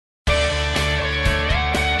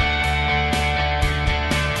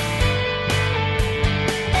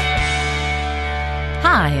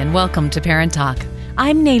Hi, and welcome to Parent Talk.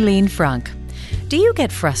 I'm Naylene Frunk. Do you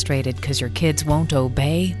get frustrated because your kids won't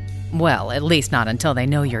obey? Well, at least not until they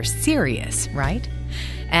know you're serious, right?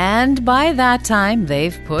 And by that time,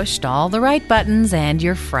 they've pushed all the right buttons and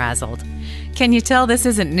you're frazzled. Can you tell this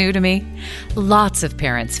isn't new to me? Lots of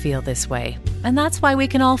parents feel this way, and that's why we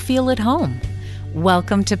can all feel at home.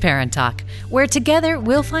 Welcome to Parent Talk, where together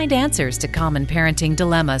we'll find answers to common parenting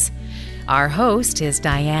dilemmas. Our host is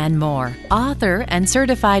Diane Moore, author and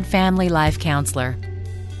certified family life counselor.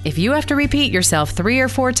 If you have to repeat yourself 3 or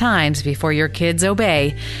 4 times before your kids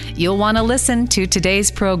obey, you'll want to listen to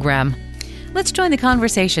today's program. Let's join the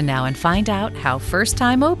conversation now and find out how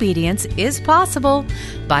first-time obedience is possible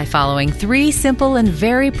by following 3 simple and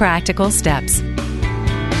very practical steps.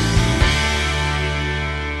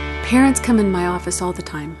 Parents come in my office all the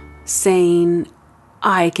time saying,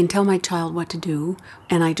 I can tell my child what to do,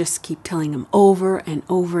 and I just keep telling them over and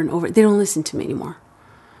over and over. They don't listen to me anymore.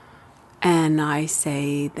 And I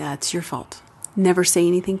say, that's your fault. Never say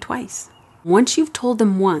anything twice. Once you've told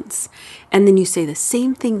them once, and then you say the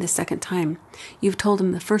same thing the second time, you've told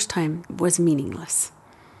them the first time was meaningless.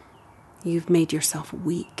 You've made yourself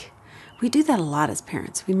weak. We do that a lot as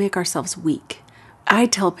parents. We make ourselves weak. I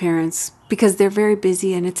tell parents, because they're very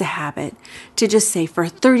busy and it's a habit, to just say, for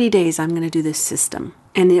 30 days, I'm going to do this system.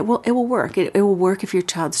 And it will work. It will work if your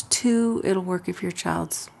child's 2. It'll work if your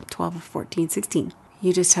child's 12 or 14, 16.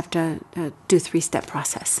 You just have to do a 3-step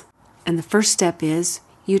process. And the first step is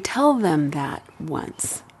you tell them that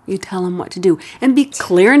once. You tell them what to do. And be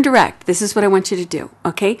clear and direct. This is what I want you to do,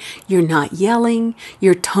 okay? You're not yelling.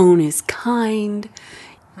 Your tone is kind.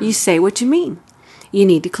 You say what you mean. You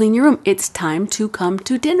need to clean your room. It's time to come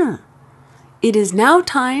to dinner. It is now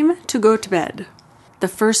time to go to bed. The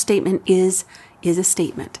first statement is a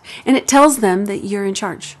statement. And it tells them that you're in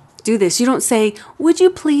charge. Do this. You don't say, would you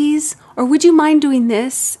please, or would you mind doing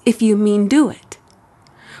this, if you mean do it.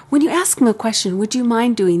 When you ask them a question, would you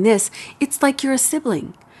mind doing this, it's like you're a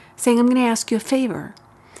sibling saying, I'm going to ask you a favor.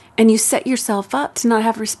 And you set yourself up to not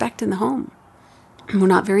have respect in the home. We're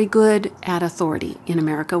not very good at authority in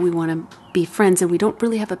America. We want to be friends, and we don't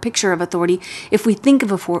really have a picture of authority. If we think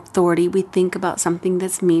of authority, we think about something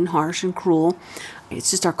that's mean, harsh, and cruel. It's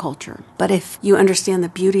just our culture. But if you understand the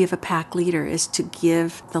beauty of a pack leader is to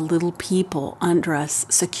give the little people under us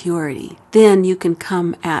security, then you can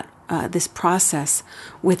come at this process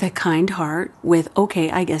with a kind heart, with, okay,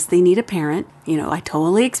 I guess they need a parent. I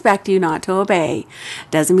totally expect you not to obey.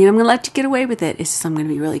 Doesn't mean I'm going to let you get away with it. It's just I'm going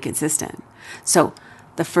to be really consistent. So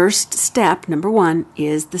the first step, number 1,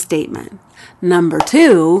 is the statement. Number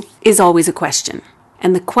 2 is always a question.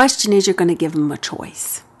 And the question is, you're going to give them a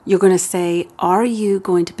choice. You're going to say, are you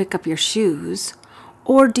going to pick up your shoes,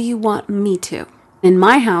 or do you want me to? In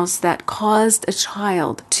my house, that caused a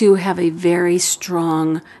child to have a very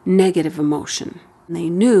strong negative emotion. They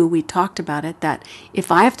knew, we talked about it, that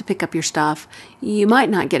if I have to pick up your stuff, you might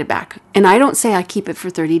not get it back. And I don't say I keep it for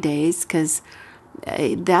 30 days because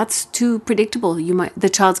that's too predictable. The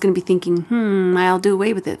child's going to be thinking, I'll do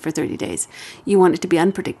away with it for 30 days. You want it to be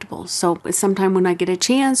unpredictable. So sometime when I get a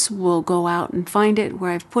chance, we'll go out and find it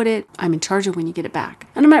where I've put it. I'm in charge of when you get it back.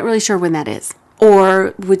 And I'm not really sure when that is.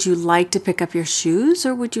 Or would you like to pick up your shoes,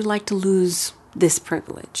 or would you like to lose this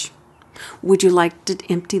privilege? Would you like to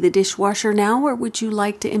empty the dishwasher now, or would you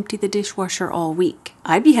like to empty the dishwasher all week?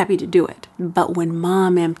 I'd be happy to do it. But when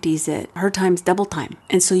mom empties it, her time's double time.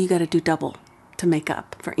 And so you got to do double to make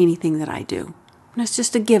up for anything that I do. And it's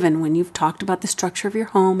just a given. When you've talked about the structure of your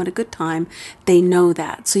home at a good time, they know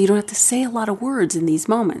that. So you don't have to say a lot of words in these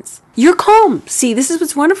moments. You're calm. See, this is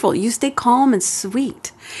what's wonderful. You stay calm and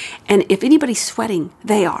sweet. And if anybody's sweating,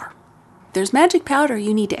 they are. There's magic powder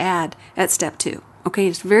you need to add at step 2. Okay,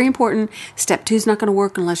 it's very important. Step 2 is not going to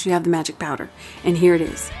work unless you have the magic powder. And here it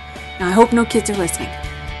is. Now, I hope no kids are listening.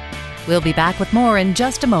 We'll be back with more in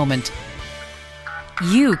just a moment.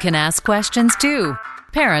 You can ask questions too.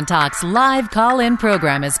 Parent Talk's live call-in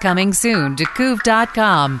program is coming soon to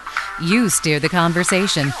COOV.com. You steer the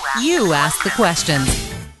conversation. You ask the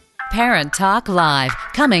questions. Parent Talk Live,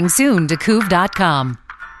 coming soon to COOV.com.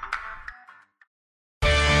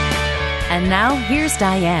 And now, here's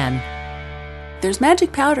Diane. There's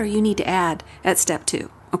magic powder you need to add at step 2.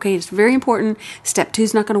 Okay, it's very important. Step 2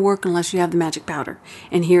 is not going to work unless you have the magic powder.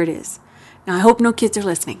 And here it is. Now, I hope no kids are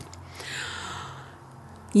listening.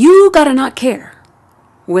 You got to not care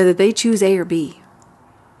whether they choose A or B.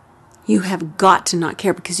 You have got to not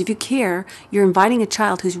care, because if you care, you're inviting a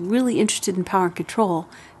child who's really interested in power and control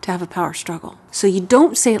to have a power struggle. So you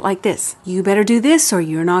don't say it like this. You better do this or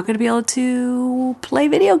you're not going to be able to play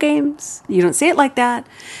video games. You don't say it like that,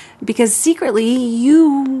 because secretly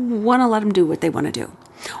you want to let them do what they want to do.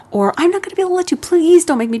 Or I'm not going to be able to let you. Please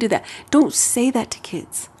don't make me do that. Don't say that to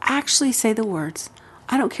kids. Actually say the words.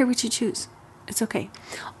 I don't care what you choose. It's okay.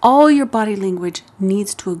 All your body language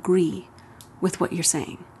needs to agree with what you're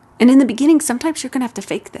saying. And in the beginning, sometimes you're going to have to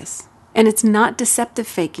fake this. And it's not deceptive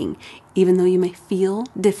faking, even though you may feel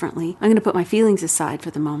differently. I'm going to put my feelings aside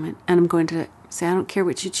for the moment, and I'm going to say, I don't care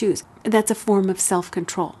what you choose. That's a form of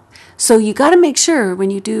self-control. So you got to make sure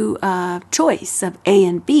when you do a choice of A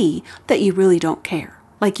and B that you really don't care.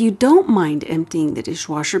 Like you don't mind emptying the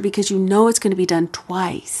dishwasher because you know it's going to be done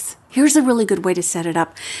twice. Here's a really good way to set it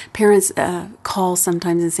up. Parents call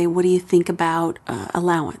sometimes and say, what do you think about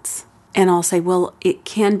allowance? And I'll say, well, it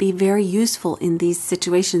can be very useful in these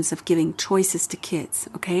situations of giving choices to kids,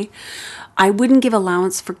 okay? I wouldn't give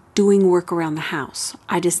allowance for doing work around the house.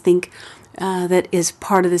 I just think that as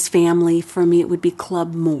part of this family, for me, it would be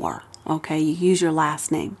Club More, okay? You use your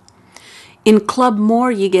last name. In Club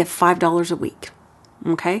More, you get $5 a week,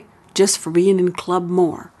 okay? Just for being in Club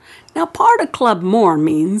More. Now, part of Club More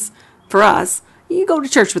means, for us, you go to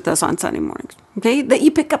church with us on Sunday mornings, okay? That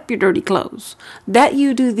you pick up your dirty clothes, that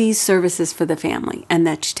you do these services for the family, and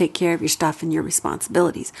that you take care of your stuff and your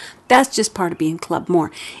responsibilities. That's just part of being Club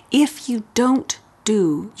More. If you don't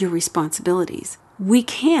do your responsibilities, we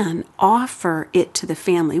can offer it to the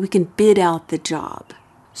family. We can bid out the job.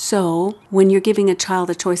 So when you're giving a child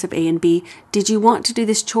a choice of A and B, did you want to do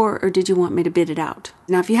this chore or did you want me to bid it out?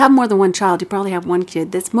 Now, if you have more than one child, you probably have one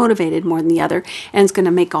kid that's motivated more than the other and it's going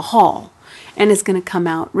to make a haul and it's going to come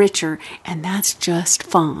out richer, and that's just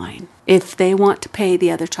fine. If they want to pay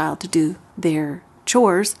the other child to do their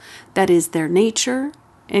chores, that is their nature,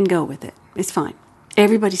 and go with it. It's fine.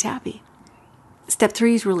 Everybody's happy. Step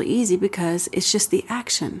 3 is really easy because it's just the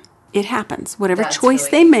action. It happens. Whatever That's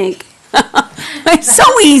choice really they easy. make. It's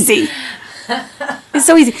so easy. It's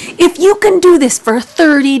so easy. If you can do this for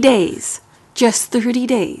 30 days, just 30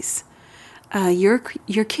 days, your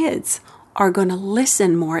kids are going to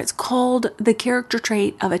listen more. It's called the character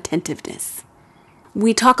trait of attentiveness.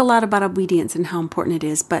 We talk a lot about obedience and how important it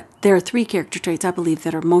is, but there are 3 character traits, I believe,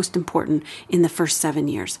 that are most important in the first 7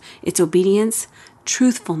 years. It's obedience,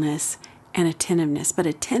 truthfulness, and attentiveness. But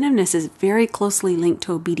attentiveness is very closely linked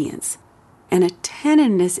to obedience. And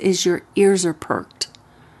attentiveness is your ears are perked.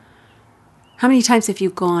 How many times have you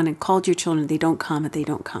gone and called your children, they don't come and they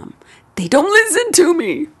don't come? They don't listen to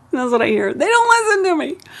me. That's what I hear. They don't listen to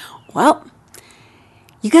me. Well,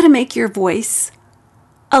 you got to make your voice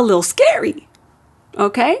a little scary,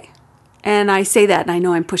 okay? And I say that, and I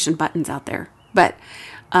know I'm pushing buttons out there, but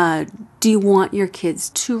do you want your kids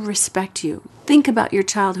to respect you? Think about your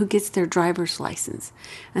child who gets their driver's license,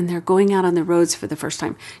 and they're going out on the roads for the first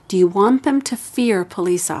time. Do you want them to fear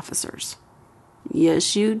police officers?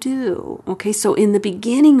 Yes, you do. Okay, so in the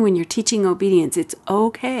beginning, when you're teaching obedience, it's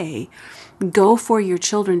okay. Go for your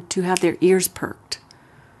children to have their ears perked,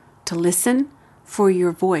 to listen for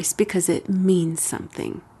your voice because it means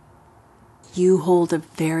something. You hold a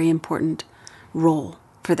very important role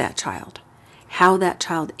for that child. How that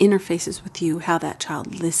child interfaces with you, how that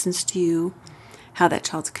child listens to you, how that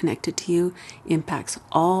child's connected to you impacts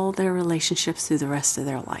all their relationships through the rest of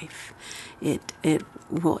their life. It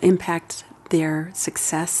will impact their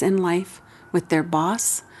success in life with their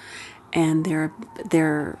boss and their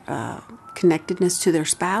connectedness to their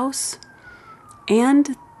spouse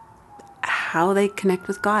and how they connect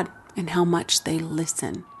with God and how much they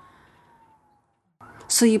listen.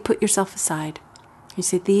 So you put yourself aside. You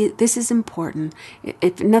say, this is important.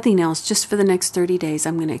 If nothing else, just for the next 30 days,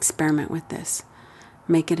 I'm going to experiment with this.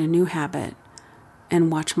 Make it a new habit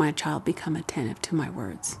and watch my child become attentive to my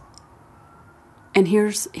words. And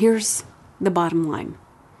here's the bottom line.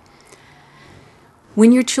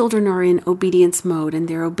 When your children are in obedience mode and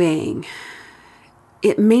they're obeying,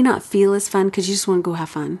 it may not feel as fun because you just want to go have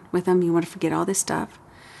fun with them. You want to forget all this stuff.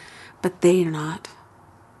 But they're not.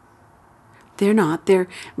 They're not.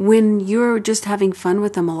 When you're just having fun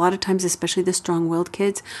with them, a lot of times, especially the strong-willed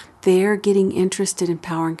kids, they're getting interested in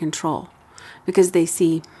power and control because they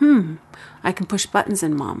see, I can push buttons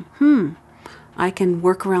in mom. I can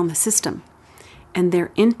work around the system. And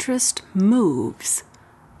their interest moves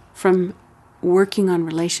from working on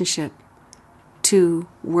relationship to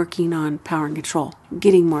working on power and control,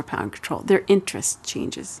 getting more power and control. Their interest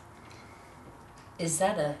changes. Is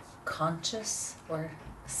that a conscious or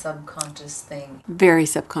subconscious thing? Very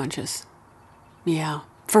subconscious. Yeah.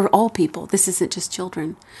 For all people. This isn't just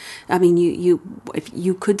children. I mean, if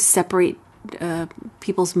you could separate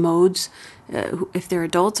people's modes, if they're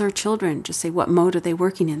adults or children, just say what mode are they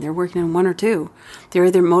working in? They're working in 1 or 2. They're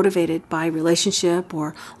either motivated by relationship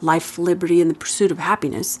or life, liberty, and the pursuit of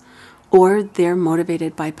happiness, or they're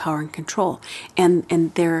motivated by power and control,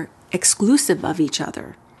 and they're exclusive of each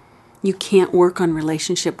other. You can't work on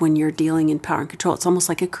relationship when you're dealing in power and control. It's almost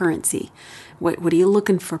like a currency. What are you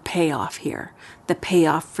looking for payoff here? The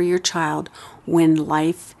payoff for your child when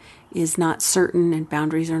life is not certain and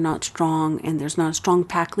boundaries are not strong and there's not a strong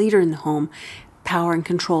pack leader in the home, power and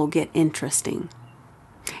control get interesting.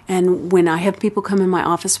 And when I have people come in my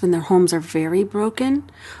office when their homes are very broken,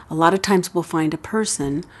 a lot of times we'll find a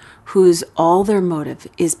person whose all their motive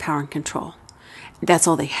is power and control. That's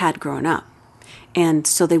all they had growing up. And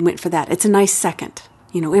so they went for that. It's a nice second.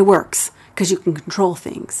 It works because you can control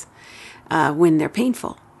things when they're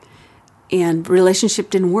painful. And relationship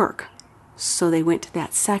didn't work. So they went to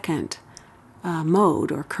that second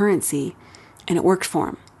mode or currency, and it worked for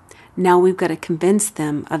them. Now we've got to convince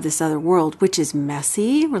them of this other world, which is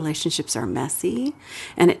messy. Relationships are messy,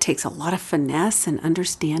 and it takes a lot of finesse and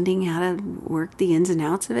understanding how to work the ins and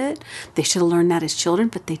outs of it. They should have learned that as children,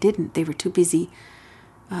 but they didn't. They were too busy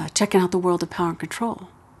checking out the world of power and control.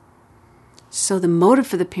 So the motive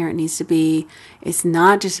for the parent needs to be, it's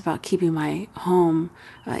not just about keeping my home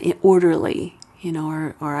orderly,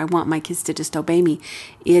 or I want my kids to just obey me.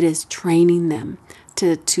 It is training them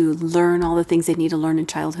to learn all the things they need to learn in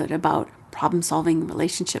childhood about problem-solving,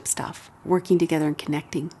 relationship stuff, working together and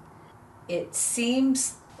connecting. It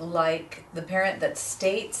seems like the parent that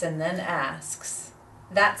states and then asks,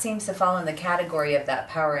 that seems to fall in the category of that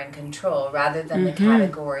power and control rather than the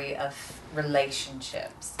category of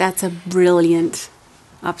relationships. That's a brilliant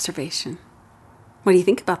observation. What do you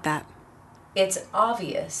think about that? It's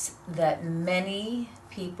obvious that many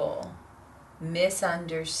people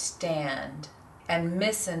misunderstand and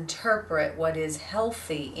misinterpret what is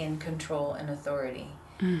healthy in control and authority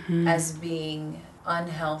as being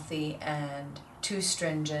unhealthy and too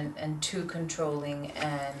stringent and too controlling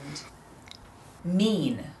and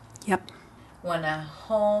mean. Yep. When a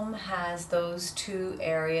home has those two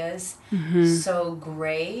areas so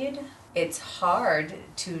grayed, it's hard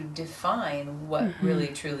to define what really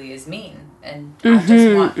truly is mean. And I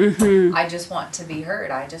just want to be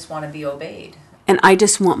heard. I just want to be obeyed. And I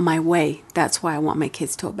just want my way. That's why I want my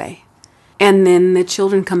kids to obey. And then the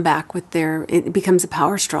children come back with it becomes a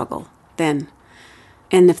power struggle then.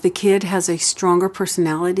 And if the kid has a stronger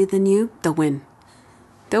personality than you, they'll win.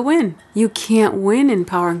 They'll win. You can't win in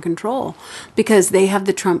power and control because they have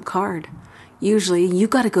the trump card. Usually, you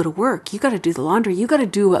got to go to work. You got to do the laundry. You got to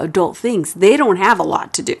do adult things. They don't have a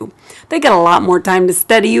lot to do. They got a lot more time to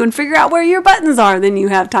study you and figure out where your buttons are than you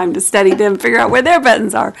have time to study them, figure out where their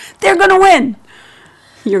buttons are. They're going to win.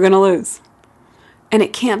 You're going to lose. And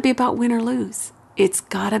it can't be about win or lose. It's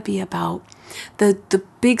got to be about the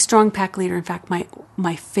big, strong pack leader. In fact,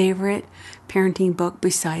 my favorite parenting book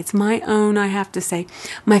besides my own, I have to say,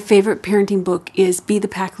 my favorite parenting book is Be the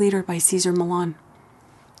Pack Leader by Cesar Millan.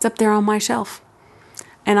 It's up there on my shelf.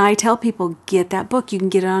 And I tell people, get that book. You can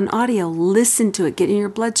get it on audio. Listen to it. Get it in your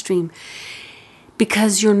bloodstream.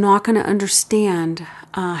 Because you're not going to understand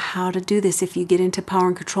how to do this if you get into power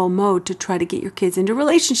and control mode to try to get your kids into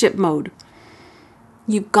relationship mode.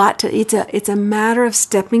 You've got to, it's a matter of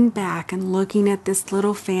stepping back and looking at this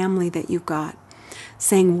little family that you've got,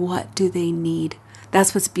 saying, what do they need?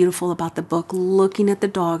 That's what's beautiful about the book, looking at the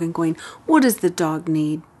dog and going, what does the dog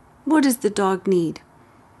need? What does the dog need?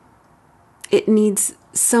 It needs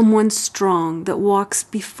someone strong that walks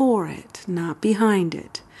before it, not behind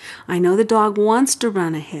it. I know the dog wants to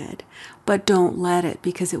run ahead, but don't let it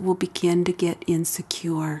because it will begin to get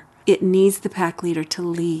insecure. It needs the pack leader to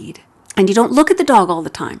lead. And you don't look at the dog all the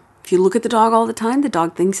time. If you look at the dog all the time, the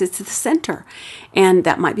dog thinks it's the center. And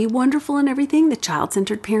that might be wonderful and everything. The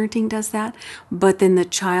child-centered parenting does that. But then the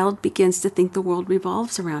child begins to think the world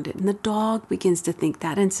revolves around it. And the dog begins to think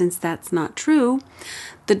that. And since that's not true,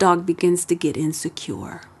 the dog begins to get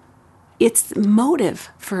insecure. It's the motive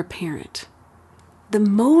for a parent. The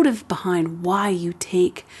motive behind why you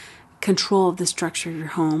take control of the structure of your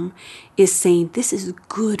home is saying, this is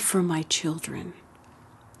good for my children.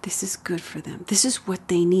 This is good for them. This is what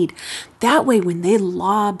they need. That way, when they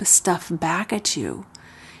lob stuff back at you,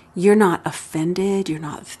 you're not offended. You're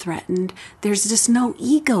not threatened. There's just no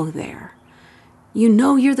ego there. You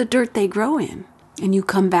know you're the dirt they grow in. And you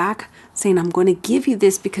come back saying, I'm going to give you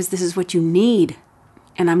this because this is what you need.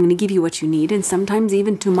 And I'm going to give you what you need. And sometimes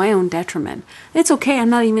even to my own detriment. It's okay. I'm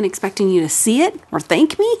not even expecting you to see it or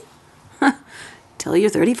thank me. Till you're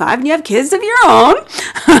 35 and you have kids of your own.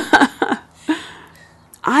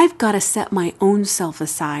 I've got to set my own self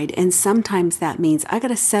aside, and sometimes that means I got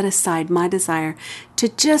to set aside my desire to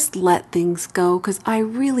just let things go because I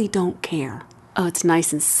really don't care. Oh, it's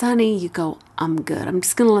nice and sunny. You go, I'm good. I'm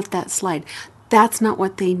just going to let that slide. That's not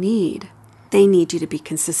what they need. They need you to be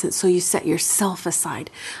consistent, so you set yourself aside.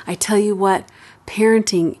 I tell you what,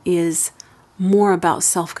 parenting is more about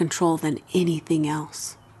self-control than anything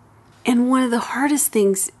else. And one of the hardest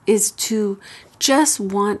things is to just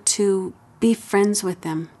want to be friends with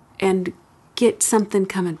them and get something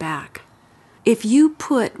coming back. If you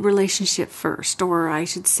put relationship first, or I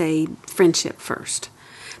should say friendship first,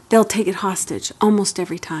 they'll take it hostage almost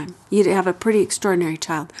every time. You'd have a pretty extraordinary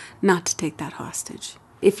child not to take that hostage.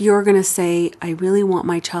 If you're going to say, I really want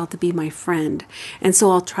my child to be my friend, and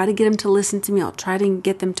so I'll try to get them to listen to me, I'll try to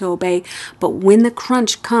get them to obey, but when the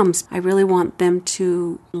crunch comes, I really want them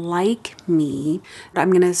to like me,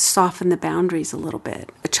 I'm going to soften the boundaries a little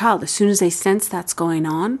bit. A child, as soon as they sense that's going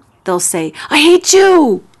on, they'll say, I hate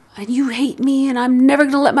you! And you hate me, and I'm never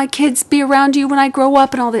going to let my kids be around you when I grow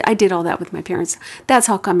up, and all that. I did all that with my parents. That's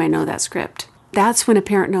how come I know that script. That's when a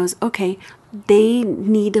parent knows, okay, they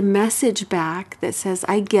need a message back that says,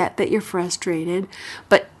 I get that you're frustrated,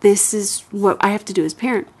 but this is what I have to do as a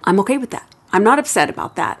parent. I'm okay with that. I'm not upset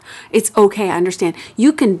about that. It's okay, I understand.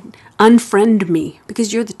 You can unfriend me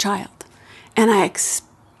because you're the child. And I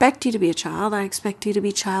expect you to be a child. I expect you to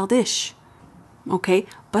be childish. Okay?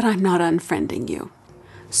 But I'm not unfriending you.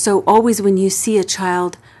 So always when you see a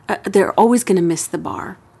child, they're always going to miss the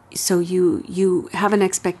bar. So you have an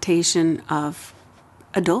expectation of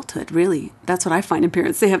adulthood, really. That's what I find in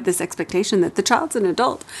parents. They have this expectation that the child's an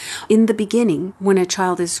adult. In the beginning, when a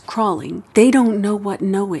child is crawling, they don't know what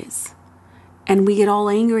no is. And we get all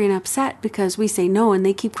angry and upset because we say no and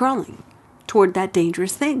they keep crawling toward that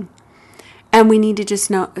dangerous thing. And we need to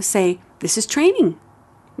just say, this is training.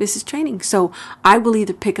 This is training. So I will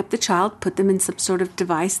either pick up the child, put them in some sort of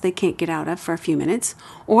device they can't get out of for a few minutes,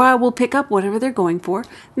 or I will pick up whatever they're going for,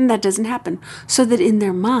 and that doesn't happen. So that in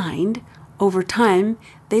their mind, over time,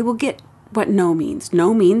 they will get what no means.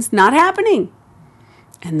 No means not happening.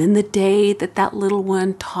 And then the day that that little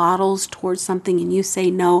one toddles towards something and you say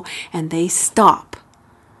no and they stop,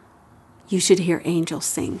 you should hear angels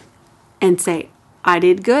sing and say, I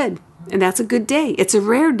did good. And that's a good day. It's a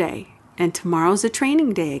rare day. And tomorrow's a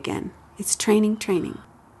training day again. It's training.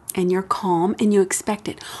 And you're calm and you expect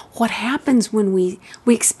it. What happens when we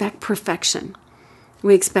expect perfection?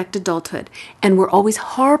 We expect adulthood. And we're always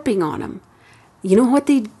harping on them. You know what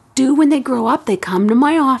they do when they grow up? They come to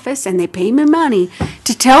my office and they pay me money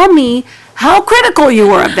to tell me how critical you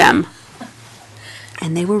were of them.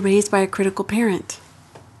 And they were raised by a critical parent.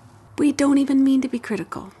 We don't even mean to be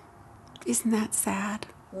critical. Isn't that sad?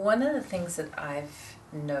 One of the things that I've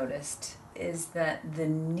noticed is that the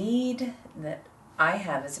need that I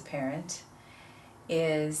have as a parent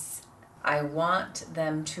is I want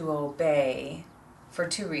them to obey for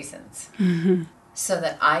two reasons. Mm-hmm. So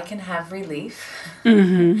that I can have relief.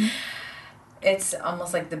 Mm-hmm. It's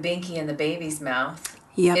almost like the binky in the baby's mouth.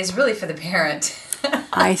 Yep. Is really for the parent.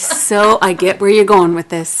 I get where you're going with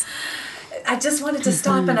this. I just wanted to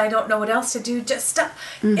stop and I don't know what else to do. Just stop.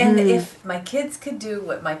 Mm-hmm. And if my kids could do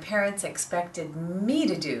what my parents expected me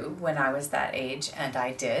to do when I was that age, and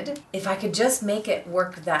I did, if I could just make it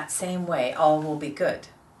work that same way, all will be good.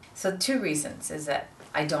 So two reasons is that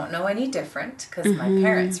I don't know any different because my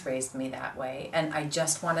parents raised me that way, and I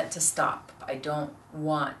just want it to stop. I don't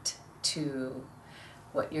want to,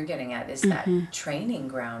 what you're getting at is that training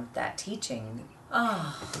ground, that teaching.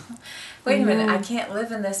 Oh, wait a minute, I can't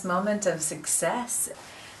live in this moment of success.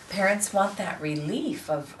 Parents want that relief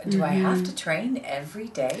of, do I have to train every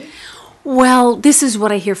day? Well, this is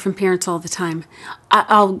what I hear from parents all the time.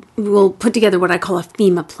 We'll put together what I call a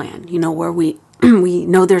FEMA plan, where we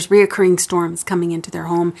know there's reoccurring storms coming into their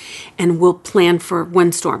home, and we'll plan for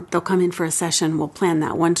one storm. They'll come in for a session, we'll plan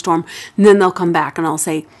that one storm, and then they'll come back and I'll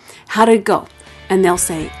say, how did it go? And they'll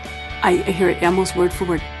say, I hear it almost word for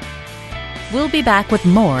word. We'll be back with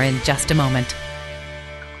more in just a moment.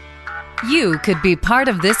 You could be part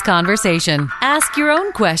of this conversation. Ask your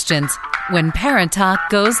own questions when Parent Talk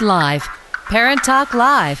goes live. Parent Talk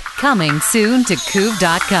Live, coming soon to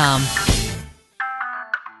Couve.com.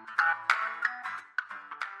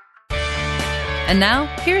 And now,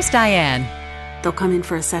 here's Diane. They'll come in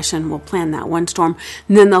for a session, we'll plan that one storm,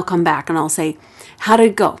 and then they'll come back and I'll say, how did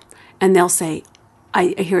it go? And they'll say, I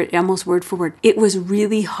hear it almost word for word, it was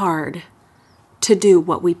really hard to do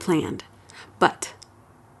what we planned, but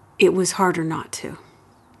it was harder not to.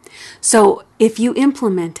 So if you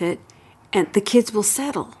implement it, and the kids will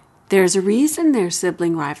settle. There's a reason there's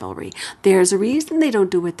sibling rivalry. There's a reason they don't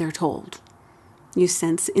do what they're told. You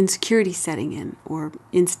sense insecurity setting in or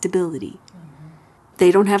instability. They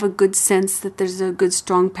don't have a good sense that there's a good,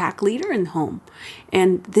 strong pack leader in the home.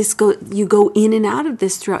 And you go in and out of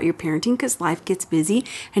this throughout your parenting because life gets busy,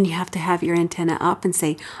 and you have to have your antenna up and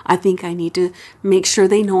say, I think I need to make sure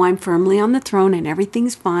they know I'm firmly on the throne and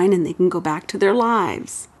everything's fine and they can go back to their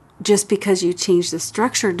lives. Just because you change the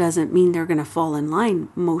structure doesn't mean they're going to fall in line.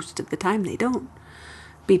 Most of the time they don't.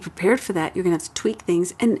 Be prepared for that. You're going to have to tweak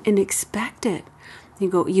things and expect it.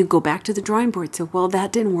 You go back to the drawing board. So, well,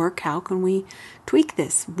 that didn't work. How can we tweak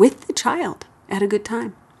this with the child at a good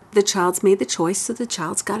time? The child's made the choice, so the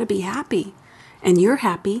child's got to be happy. And you're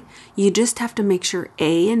happy. You just have to make sure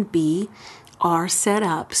A and B are set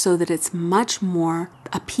up so that it's much more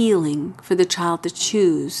appealing for the child to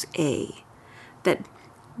choose A. That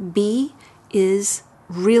B is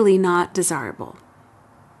really not desirable.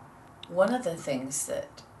 One of the things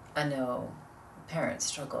that I know parents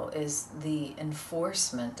struggle is the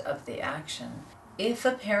enforcement of the action. If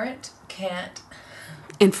a parent can't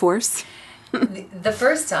enforce the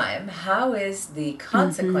first time, how is the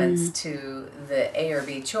consequence to the A or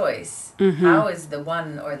B choice? How is the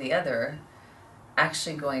one or the other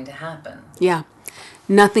actually going to happen? Yeah,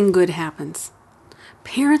 nothing good happens.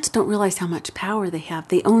 Parents don't realize how much power they have.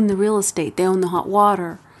 They own the real estate. They own the hot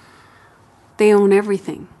water. They own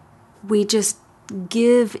everything. We just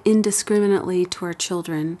give indiscriminately to our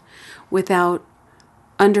children without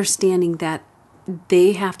understanding that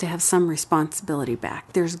they have to have some responsibility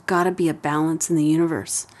back. There's got to be a balance in the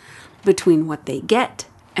universe between what they get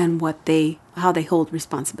and how they hold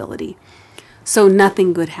responsibility. So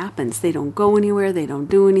nothing good happens. They don't go anywhere. They don't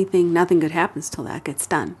do anything. Nothing good happens till that gets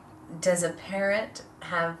done. Does a parent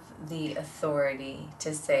have the authority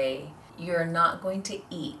to say, you're not going to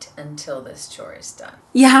eat until this chore is done?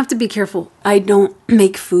 You have to be careful. I don't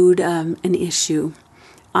make food an issue.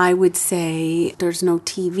 I would say there's no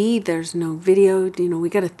TV, there's no video. We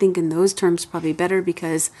got to think in those terms probably better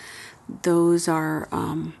because those are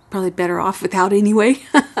probably better off without anyway.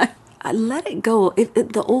 I let it go. If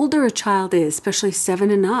the older a child is, especially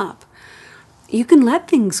 7 and up, you can let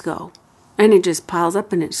things go. And it just piles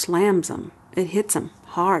up and it slams them. It hits them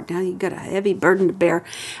hard. Now you've got a heavy burden to bear.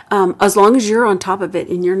 As long as you're on top of it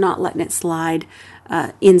and you're not letting it slide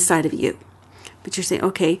inside of you. But you're saying,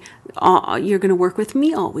 okay, you're going to work with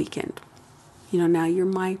me all weekend. Now you're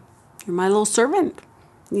my little servant.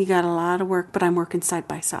 You got a lot of work, but I'm working side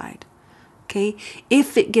by side. Okay?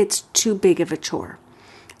 If it gets too big of a chore,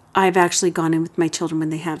 I've actually gone in with my children when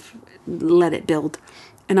they have let it build.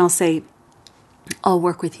 And I'll say, I'll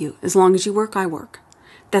work with you. As long as you work, I work.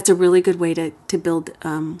 That's a really good way to build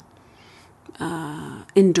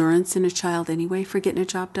endurance in a child anyway for getting a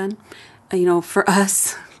job done. For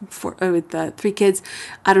us, with 3 kids,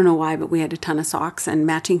 I don't know why, but we had a ton of socks and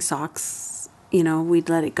matching socks. We'd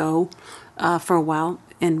let it go for a while.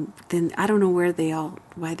 And then I don't know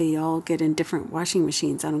why they all get in different washing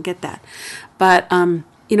machines. I don't get that. But,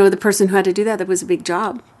 the person who had to do that was a big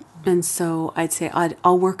job. And so I'd say,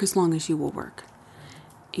 I'll work as long as you will work.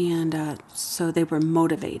 And so they were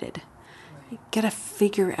motivated. Right. Got to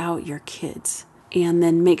figure out your kids and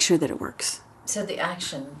then make sure that it works. So the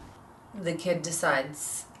action, the kid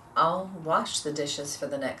decides, I'll wash the dishes for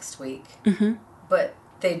the next week. But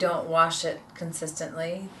they don't wash it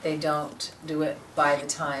consistently. They don't do it by the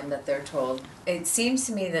time that they're told. It seems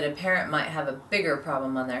to me that a parent might have a bigger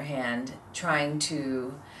problem on their hand trying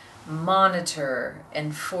to monitor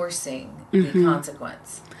enforcing the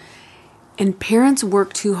consequence. And parents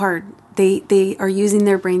work too hard. They are using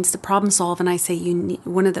their brains to problem solve. And I say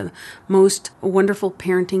one of the most wonderful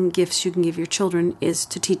parenting gifts you can give your children is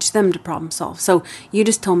to teach them to problem solve. So you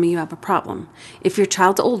just told me you have a problem. If your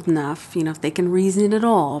child's old enough, if they can reason at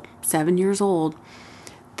all, 7 years old,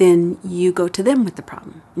 then you go to them with the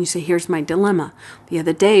problem. You say, here's my dilemma. The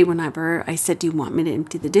other day, whenever I said, do you want me to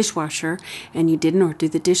empty the dishwasher? And you didn't, or do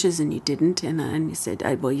the dishes and you didn't. And you said,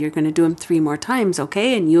 well, you're going to do them 3 more times,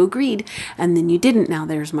 okay? And you agreed. And then you didn't. Now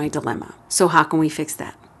there's my dilemma. So how can we fix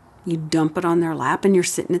that? You dump it on their lap and you're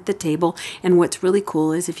sitting at the table. And what's really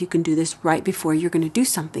cool is if you can do this right before you're going to do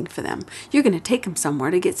something for them. You're going to take them somewhere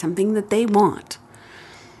to get something that they want.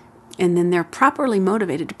 And then they're properly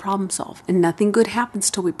motivated to problem solve. And nothing good happens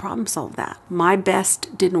till we problem solve that. My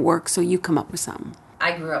best didn't work, so you come up with something.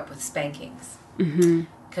 I grew up with spankings.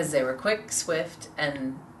 Because they were quick, swift,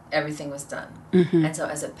 and everything was done. And so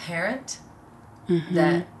as a parent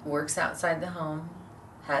that works outside the home,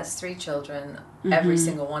 has 3 children, every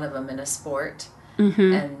single one of them in a sport,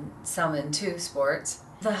 and some in 2 sports,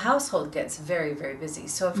 the household gets very, very busy.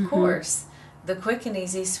 So of course, the quick and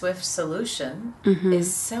easy, swift solution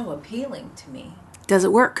is so appealing to me. Does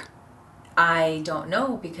it work? I don't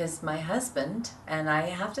know, because my husband, and I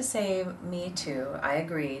have to say me too, I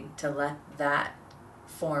agreed to let that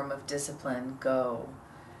form of discipline go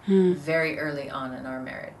very early on in our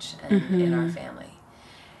marriage and in our family.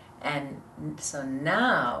 And so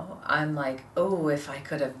now I'm like, oh, if I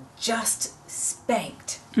could have just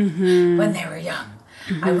spanked when they were young,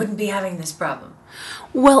 I wouldn't be having this problem.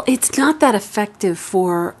 Well, it's not that effective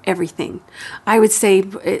for everything. I would say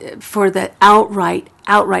for the outright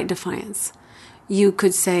defiance. You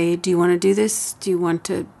could say, do you want to do this? Do you want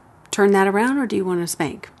to turn that around, or do you want to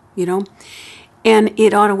spank? You know? And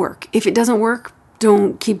it ought to work. If it doesn't work,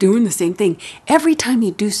 don't keep doing the same thing. Every time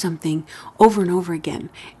you do something over and over again,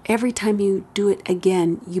 every time you do it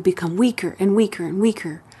again, you become weaker and weaker and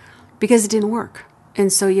weaker because it didn't work.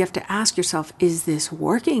 And so you have to ask yourself, is this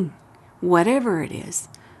working? Whatever it is.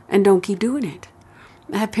 And don't keep doing it.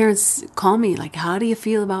 I have parents call me like, how do you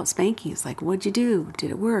feel about spanking? It's like, what'd you do?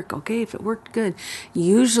 Did it work? Okay, if it worked, good.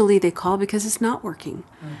 Usually they call because it's not working.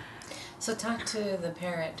 So talk to the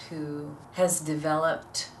parent who has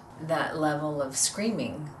developed that level of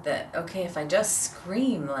screaming that, okay, if I just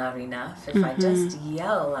scream loud enough, if I just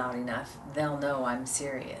yell loud enough, they'll know I'm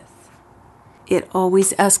serious. It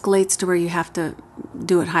always escalates to where you have to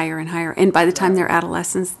do it higher and higher. And by the time they're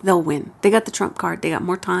adolescents, they'll win. They got the trump card. They got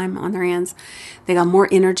more time on their hands. They got more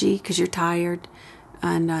energy because you're tired.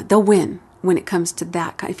 And they'll win when it comes to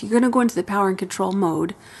that. If you're going to go into the power and control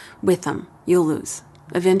mode with them, you'll lose.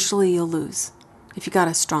 Eventually, you'll lose if you got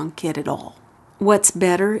a strong kid at all. What's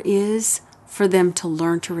better is for them to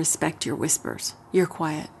learn to respect your whispers, your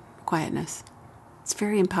quietness. It's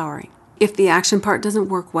very empowering. If the action part doesn't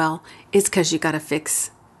work well, it's because you got to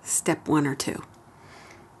fix step 1 or 2.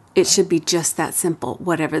 It should be just that simple.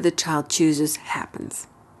 Whatever the child chooses happens.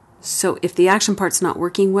 So if the action part's not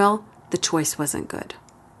working well, the choice wasn't good.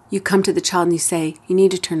 You come to the child and you say, you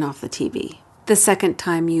need to turn off the TV. The second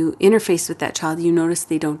time you interface with that child, you notice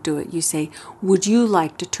they don't do it. You say, would you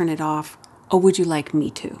like to turn it off, or would you like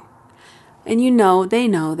me to? And they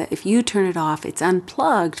know that if you turn it off, it's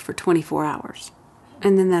unplugged for 24 hours.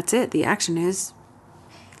 And then that's it. The action is,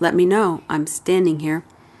 let me know. I'm standing here.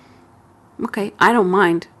 Okay, I don't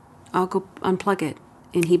mind. I'll go unplug it.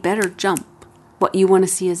 And he better jump. What you want to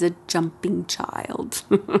see is a jumping child.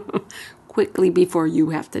 Quickly before you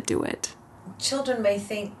have to do it. Children may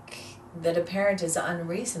think that a parent is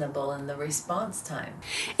unreasonable in the response time.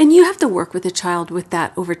 And you have to work with a child with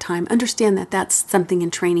that over time. Understand that that's something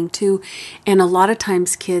in training too. And a lot of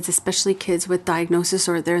times kids, especially kids with diagnosis,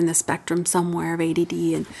 or they're in the spectrum somewhere of ADD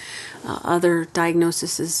and other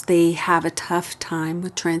diagnoses, they have a tough time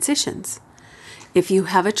with transitions. If you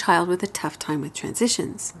have a child with a tough time with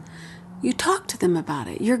transitions, you talk to them about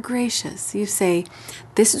it. You're gracious. You say,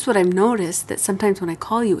 this is what I've noticed, that sometimes when I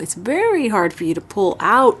call you, it's very hard for you to pull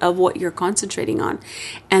out of what you're concentrating on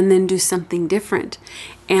and then do something different.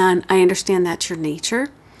 And I understand that's your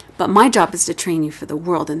nature, but my job is to train you for the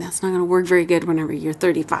world, and that's not going to work very good whenever you're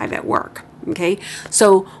 35 at work. Okay?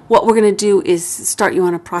 So what we're going to do is start you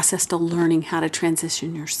on a process to learning how to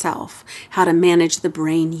transition yourself, how to manage the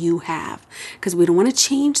brain you have. Because we don't want to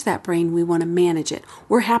change that brain, we want to manage it.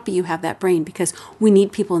 We're happy you have that brain because we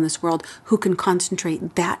need people in this world who can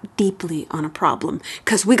concentrate that deeply on a problem.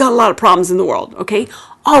 Because we got a lot of problems in the world, okay?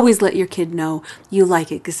 Always let your kid know you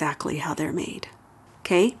like exactly how they're made.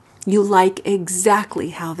 Okay? You like exactly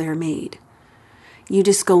how they're made. You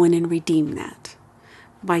just go in and redeem that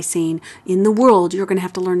by saying, in the world, you're going to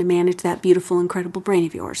have to learn to manage that beautiful, incredible brain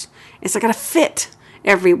of yours. It's not going to fit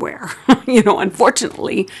everywhere,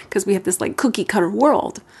 unfortunately, because we have this like cookie cutter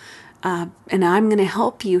world. And I'm going to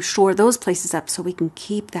help you shore those places up so we can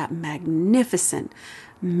keep that magnificent,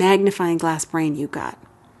 magnifying glass brain you got.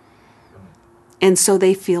 And so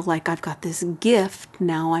they feel like I've got this gift.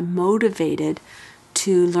 Now I'm motivated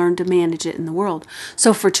to learn to manage it in the world.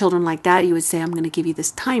 So for children like that, you would say, I'm going to give you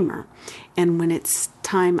this timer. And when it's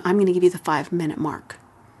time, I'm going to give you the 5-minute mark.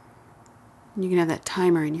 You're going to have that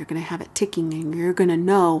timer and you're going to have it ticking and you're going to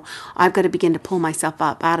know I've got to begin to pull myself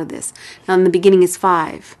up out of this. Now in the beginning it's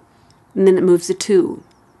 5 and then it moves to 2.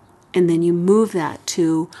 And then you move that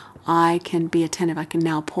to I can be attentive. I can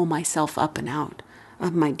now pull myself up and out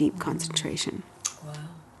of my deep concentration. Wow.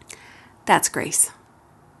 That's grace.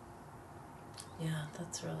 Yeah,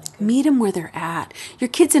 that's really good. Meet them where they're at. Your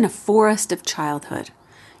kid's in a forest of childhood.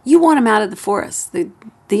 You want them out of the forest. The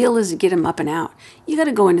deal is to get them up and out. You got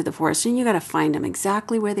to go into the forest and you got to find them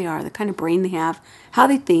exactly where they are, the kind of brain they have, how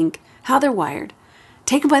they think, how they're wired.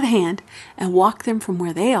 Take them by the hand and walk them from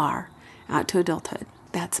where they are out to adulthood.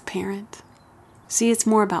 That's a parent. See, it's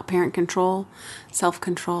more about parent control,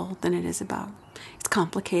 self-control than it is about. It's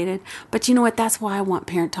complicated. But you know what? That's why I want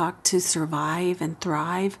Parent Talk to survive and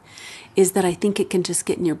thrive, is that I think it can just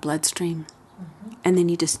get in your bloodstream. And then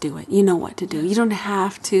you just do it. You know what to do. You don't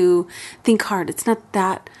have to think hard. It's not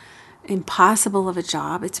that impossible of a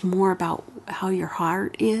job. It's more about how your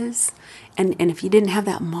heart is. And if you didn't have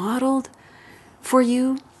that modeled for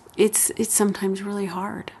you, it's sometimes really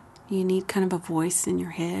hard. You need kind of a voice in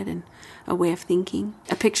your head and a way of thinking,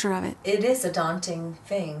 a picture of it. It is a daunting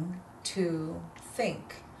thing to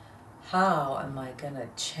think, how am I going to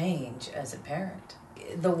change as a parent?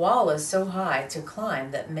 The wall is so high to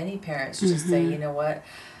climb that many parents just say, you know what,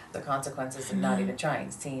 the consequences of not even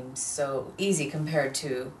trying seem so easy compared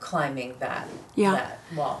to climbing that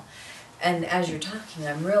wall. And as you're talking,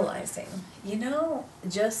 I'm realizing,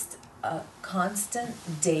 just a constant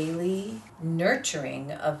daily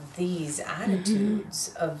nurturing of these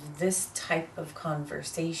attitudes, of this type of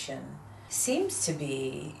conversation, seems to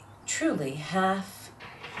be truly half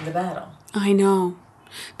the battle. I know.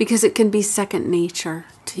 Because it can be second nature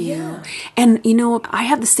to you. And, I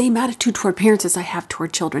have the same attitude toward parents as I have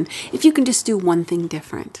toward children. If you can just do one thing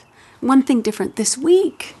different this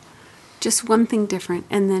week, just one thing different,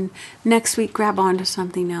 and then next week grab onto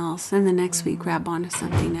something else, and the next week grab onto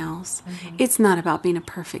something else. It's not about being a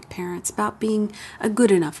perfect parent. It's about being a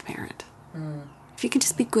good enough parent. If you can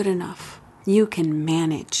just be good enough, you can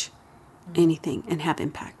manage anything and have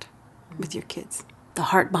impact with your kids. The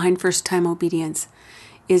heart behind first-time obedience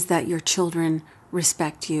is that your children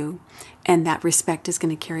respect you, and that respect is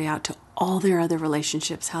going to carry out to all their other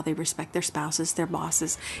relationships, how they respect their spouses, their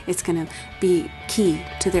bosses. It's going to be key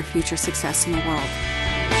to their future success in the world.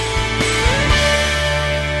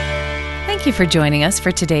 Thank you for joining us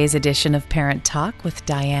for today's edition of Parent Talk with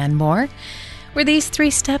Diane Moore. Were these 3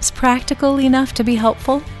 steps practical enough to be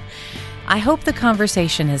helpful? I hope the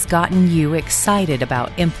conversation has gotten you excited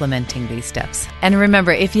about implementing these steps. And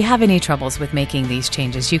remember, if you have any troubles with making these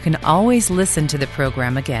changes, you can always listen to the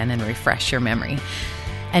program again and refresh your memory.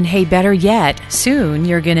 And hey, better yet, soon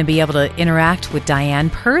you're going to be able to interact with Diane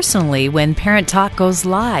personally when Parent Talk goes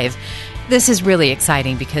live. This is really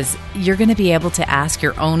exciting because you're going to be able to ask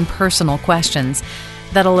your own personal questions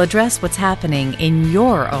that'll address what's happening in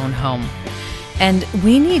your own home. And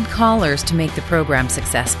we need callers to make the program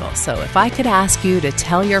successful. So if I could ask you to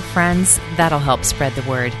tell your friends, that'll help spread the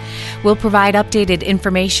word. We'll provide updated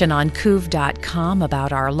information on CUV.com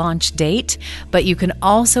about our launch date, but you can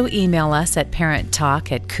also email us at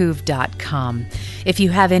parenttalk@CUV.com. If you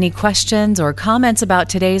have any questions or comments about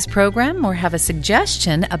today's program or have a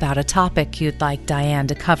suggestion about a topic you'd like Diane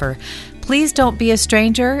to cover, please don't be a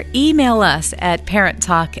stranger. Email us at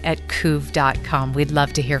parenttalk@CUV.com. We'd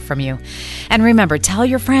love to hear from you. And remember, tell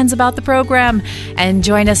your friends about the program and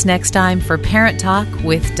join us next time for Parent Talk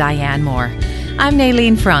with Diane Moore. I'm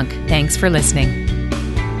Naylene Frunk. Thanks for listening.